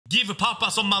Give Papa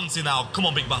some Mansi now. Come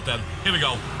on, big button. Here we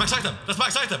go. Max item. That's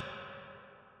max item.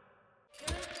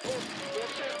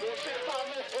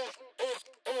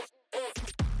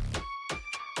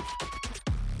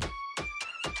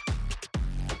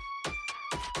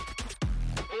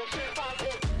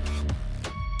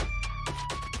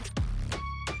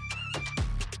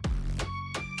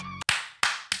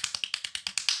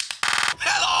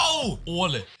 Hello,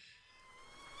 all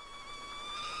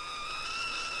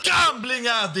gambling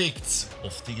addicts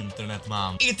of the internet,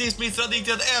 man. It is Mr.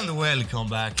 Addicted and welcome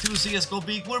back to CSGO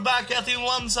Big. We're back at it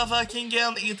once fucking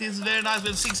again. It is very nice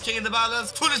with 6k in the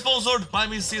balance. Fully sponsored by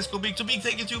Miss CSGO Big. So big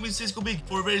thank you to Miss CSGO Big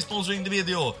for very sponsoring the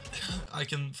video. I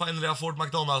can finally afford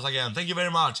McDonald's again. Thank you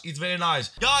very much. It's very nice.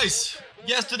 Guys,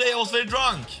 yesterday I was very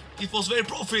drunk. It was very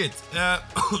profit. I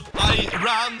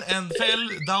ran and fell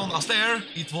down a stair.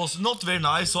 It was not very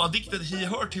nice. So Addicted, he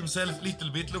hurt himself a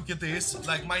little bit. Look at this.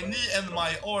 Like my knee and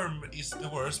my arm is the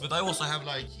worst. But I also have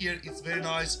like here, it's very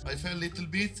nice. I fell a little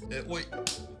bit. Oi,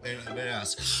 very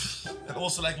nice. And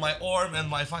also like my arm and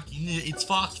my fucking knee, it's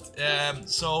fucked.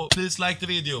 So please like the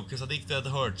video because Addicted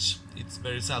hurts. It's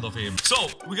very sad of him. So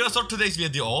we're gonna start today's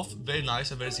video off very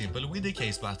nice and very simple with the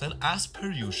case battle as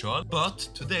per usual. But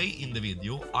today in the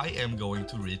video I am going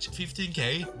to reach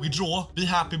 15k. We draw, be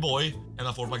happy boy, and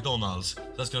afford McDonald's. So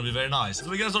that's gonna be very nice. So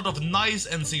we're gonna start off nice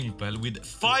and simple with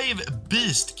 5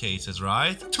 beast cases,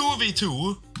 right?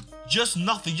 2v2. Just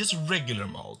nothing, just regular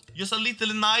mode. Just a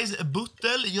little nice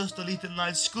buttel, just a little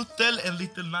nice scuttle, and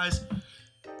little nice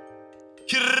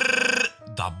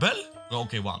double.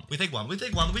 Okay, one. We take one. We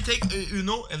take one. We take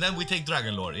Uno, and then we take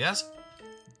Dragon Lord. Yes.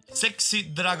 Sexy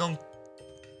Dragon.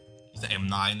 It's the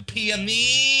M9.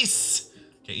 Penis.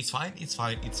 Okay, it's fine. It's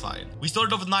fine. It's fine. We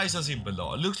started off nice and simple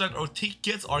though. It looks like our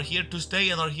tickets are here to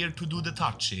stay and are here to do the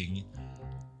touching.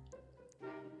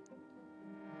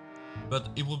 But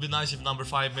it would be nice if number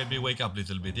 5 maybe wake up a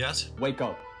little bit. Yes. Wake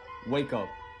up. Wake up.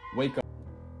 Wake up.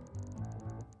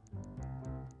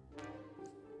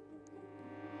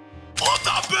 Oh,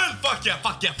 double! Fuck yeah,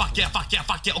 fuck yeah, fuck yeah, fuck yeah,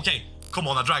 fuck yeah. Okay, come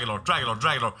on, Dragon Lord, Dragon Lord,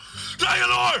 Dragon Lord, Dragon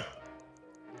Lord!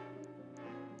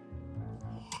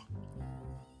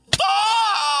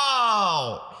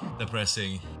 Oh!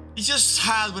 Depressing. It's just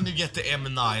sad when you get the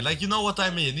M9. Like, you know what I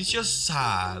mean? It's just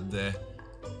sad.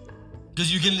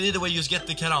 Because you can either way just get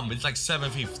the Karamba. It's like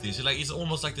 750. So like, it's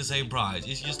almost like the same price.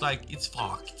 It's just like, it's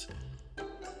fucked.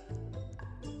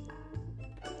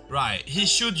 Right, he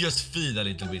should just feed a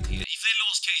little bit here. If they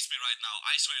lost case me right now,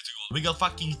 I swear to God, we got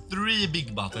fucking 3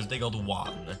 big buttons, they got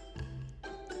 1.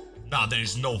 Nah, there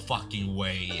is no fucking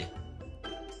way.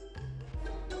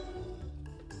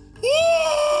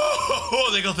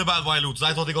 Woo! They got the bad one loot.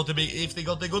 I thought they got the big. If they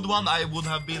got the good one, I would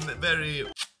have been very,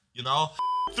 you know.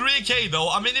 3k though,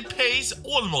 I mean it pays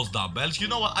almost doubles. You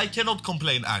know what, I cannot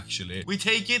complain actually. We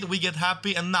take it, we get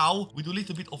happy, and now we do a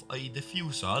little bit of a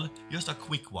defusal. Just a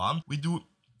quick one. We do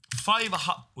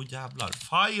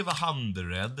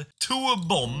 500, 2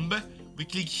 bomb. We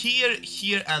click here,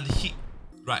 here, and here.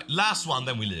 Right, last one,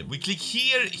 then we leave. We click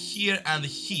here, here, and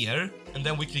here, and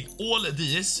then we click all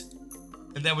these,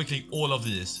 and then we click all of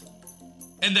these,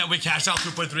 and then we cash out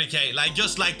 2.3k, like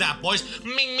just like that, boys.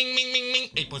 Ming, ming, ming, ming, ming.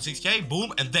 8.6k,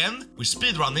 boom, and then we're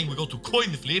speed running. We go to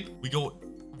coin flip. We go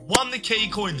 1k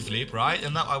coin flip, right?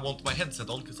 And now I want my headset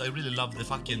on because I really love the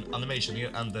fucking animation here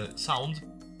and the sound.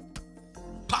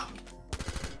 Pop!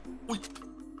 Wait.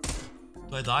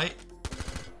 Do I die?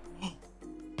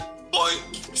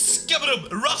 Boink!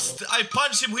 Skabadum! Rust! I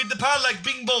punched him with the pan like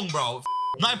bing bong, bro.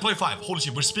 9.5. Holy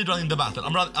shit, we're speedrunning the battle.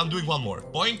 I'm doing one more.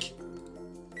 Boink.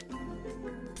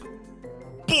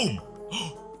 Boom!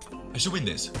 I should win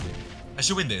this. I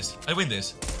should win this. I win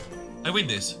this. I win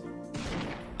this.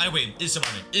 I win. Easy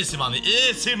money. Easy money.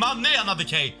 Easy money! Another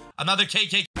K. Another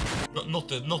KK. Not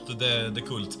the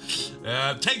cult.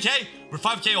 10k. We're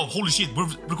 5k off. Holy shit. We're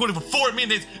recording for 4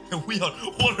 minutes and we are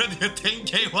already at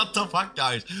 10k. What the fuck,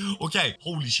 guys? Okay.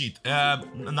 Holy shit.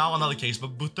 Now another case.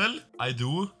 But Buttel. I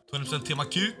do. 20% Tema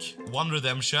Kuk. 1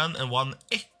 redemption and 1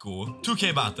 echo.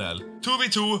 2k battle.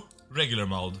 2v2 regular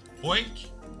mode. Boink.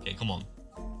 Okay, come on.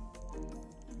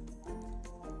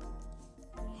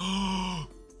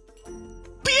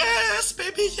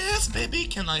 Yes, baby,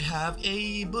 can I have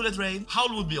a bullet rain?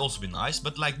 Howl would also be nice,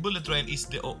 but like bullet rain is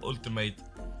the ultimate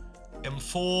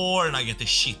M4 and I get the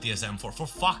shittiest M4 for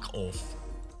fuck off.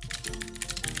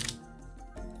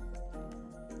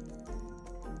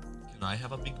 Can I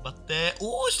have a big butt there?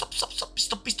 Oh, stop,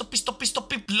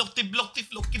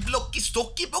 blocky,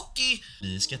 stocky.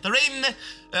 Please get the rain.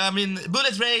 I mean,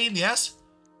 bullet rain, yes.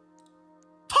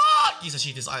 Fuck! is a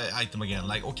cheapest item again.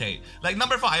 Like, okay. Like,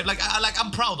 number 5, like,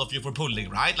 I'm proud of you for pulling,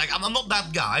 right? Like, I'm not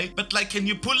that guy, but like, can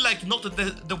you pull, like, not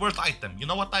the worst item? You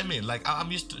know what I mean? Like, I'm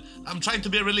trying to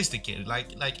be realistic here.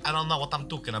 Like, I don't know what I'm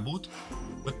talking about,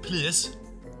 but please,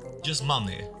 just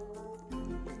money.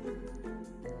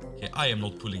 Okay, I am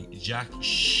not pulling jack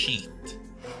shit.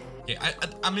 Okay,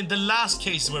 I mean, the last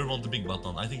case where we want the big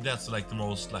button, I think that's like the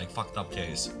most like fucked up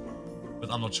case,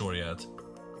 but I'm not sure yet.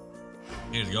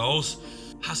 Here it goes.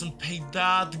 Hasn't paid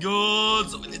that good,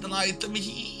 so we need an item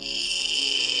here.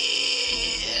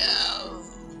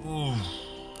 Ooh.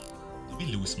 Did we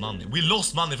lose money? We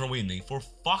lost money from winning, for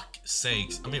fuck's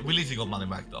sakes. I mean, we literally got money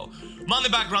back though. Money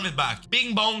back, run it back.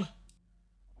 Bing bong.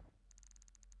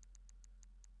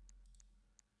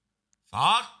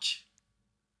 Fuck.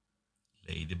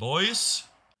 Lady boys.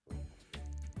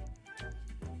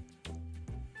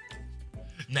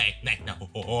 No.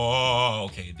 Oh,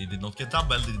 okay, they did not get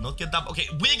double. They did not get double. Okay,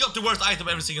 we got the worst item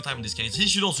every single time in this case. He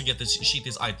should also get the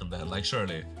shittiest item then, like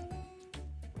surely.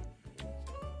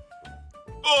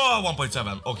 Oh,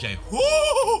 1.7. Okay.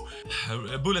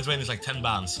 Woo! Bullet rain is like 10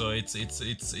 bans, so it's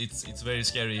very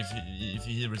scary if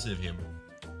he receive him.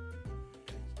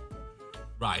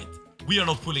 Right. We are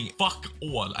not pulling fuck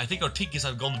all. I think our tickets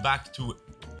have gone back to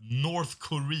North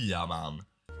Korea, man.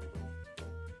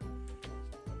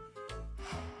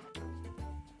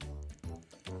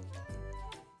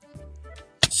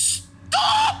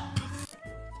 Stop!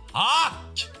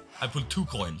 Fuck! I pulled 2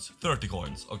 coins, 30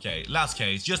 coins. Okay, last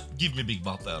case. Just give me big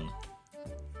button.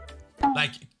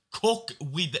 Like, cock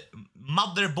with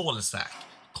mother ball sack.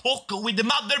 Cock with the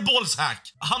mother ball sack.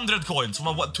 100 coins from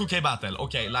a 2k battle.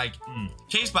 Okay, like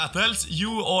case battles,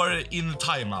 you are in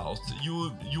timeout.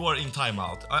 You are in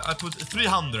timeout. I put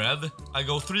 300. I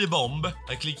go 3 bomb.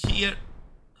 I click here.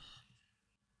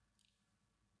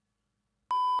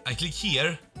 I click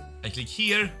here. I click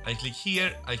here. I click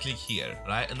here. I click here.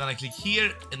 Right, and then I click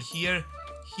here and here,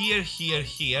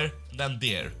 here, and then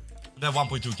there. And then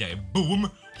 1.2k. Boom.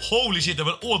 Holy shit, they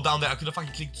were all down there. I could have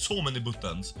fucking clicked so many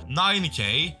buttons.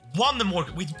 9k. One more.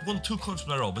 We won 2 coins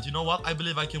from a row. But you know what? I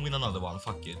believe I can win another one.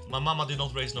 Fuck it. My mama did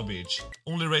not raise no bitch.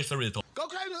 Only raised a retard. Go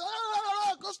crazy.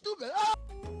 Go stupid.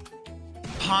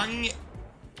 Pang.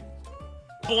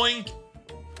 Boink.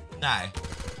 Nah.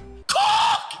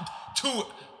 Cock! 2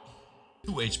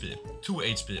 HP. 2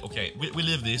 HP. Okay, we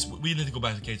leave this. We need to go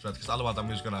back to case battle because otherwise I'm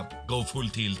just gonna go full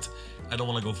tilt. I don't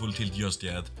want to go full tilt just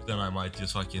yet. Then I might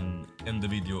just fucking end the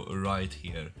video right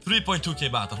here.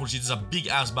 3.2k battle. Holy shit, this is a big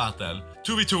ass battle.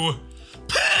 2v2.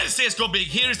 CSGO big.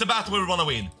 Here is the battle where we wanna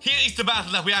win. Here is the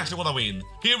battle that we actually wanna win.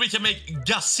 Here we can make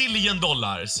gazillion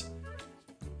dollars.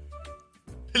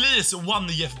 Please, 1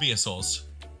 Jeff Bezos.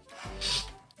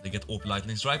 They get OP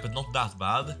lightning strike, but not that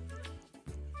bad.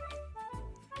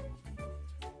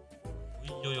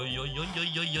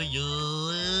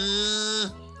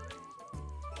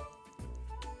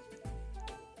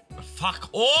 Fuck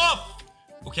off!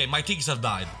 Okay, my tickets have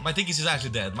died. My tickets is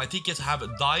actually dead. My tickets have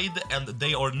died and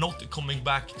they are not coming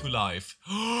back to life.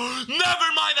 Never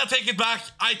mind, I take it back.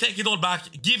 I take it all back.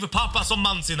 Give Papa some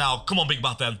Mansi now. Come on, big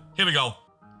button. Here we go.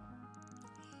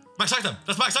 Max item.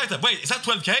 That's max item. Wait, is that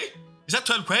 12k? Is that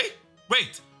 12k?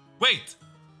 Wait.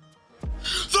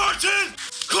 13!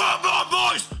 Come on,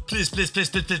 boys! Please.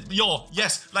 Yo,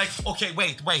 yes. Like, okay,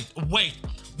 wait a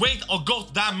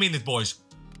goddamn minute, boys.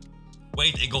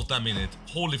 Wait a goddamn minute.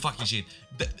 Holy fucking shit.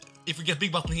 If we get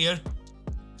big button here,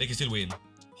 they can still win.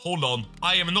 Hold on.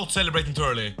 I am not celebrating too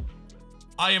early.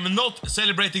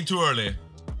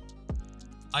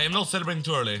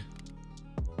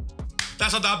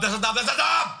 That's a dub.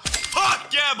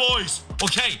 Fuck yeah, boys.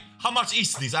 Okay, how much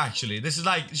is this actually? This is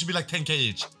like, it should be like 10k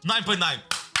each. 9.9.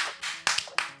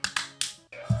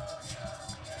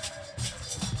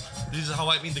 This is how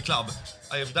I'm in the club.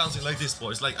 I am dancing like this,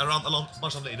 boys. Like around a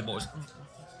bunch of lady boys.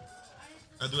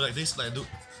 I do like this, like I do.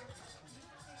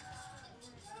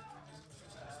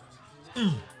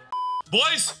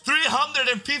 Boys,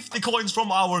 350 coins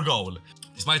from our goal.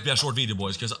 This might be a short video,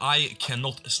 boys, because I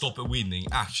cannot stop winning,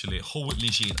 actually. Holy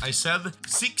shit. I said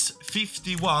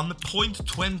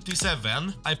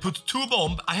 651.27. I put 2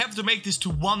 bomb. I have to make this to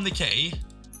 1k.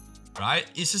 Right?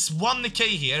 This is 1k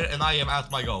here, and I am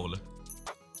at my goal.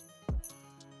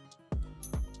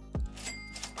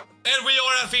 And we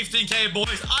are at 15k,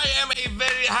 boys. I am a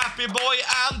very happy boy,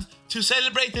 and to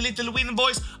celebrate the little win,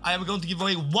 boys, I am going to give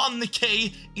away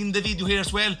 1k in the video here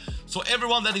as well. So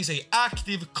everyone that is a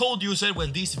active code user,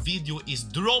 when this video is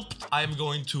dropped, I am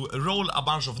going to roll a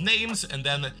bunch of names, and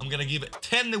then I'm gonna give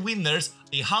 10 winners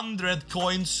 100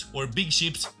 coins or big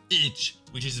chips each.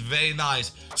 which is very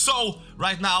nice. So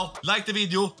right now, like the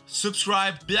video,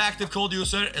 subscribe, be active code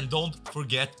user, and don't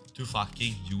forget to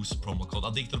fucking use promo code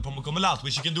addicted or promo code Melat,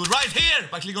 which you can do right here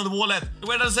by clicking on the wallet.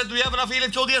 When I said, do you have an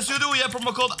affiliate code? Yes, you do. You have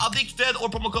promo code addicted or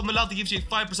promo code Melat. It gives you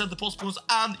 5% deposit bonus,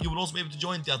 and you will also be able to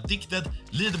join the Addicted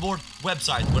leaderboard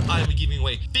website, where I am giving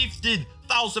away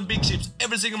 15,000 big chips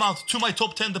every single month to my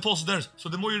top 10 depositors. So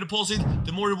the more you deposit,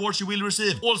 the more rewards you will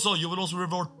receive. Also, you will also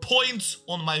reward points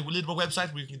on my leaderboard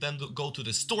website, where you can then go to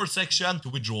the store section to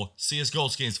withdraw CSGO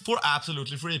skins for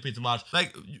absolutely free, pretty much.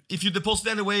 Like, if you deposit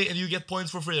anyway and you get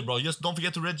points for free, bro, just don't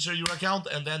forget to register your account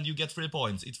and then you get free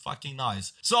points. It's fucking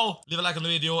nice. So leave a like on the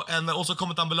video and also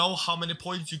comment down below how many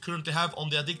points you currently have on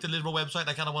the Addicted leaderboard website.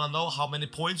 I kind of want to know how many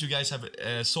points you guys have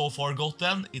so far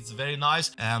gotten. It's very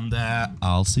nice, and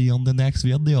I'll see you on the next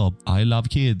video. I love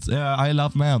kids. I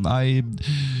love men.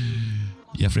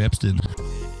 Jeffrey Epstein.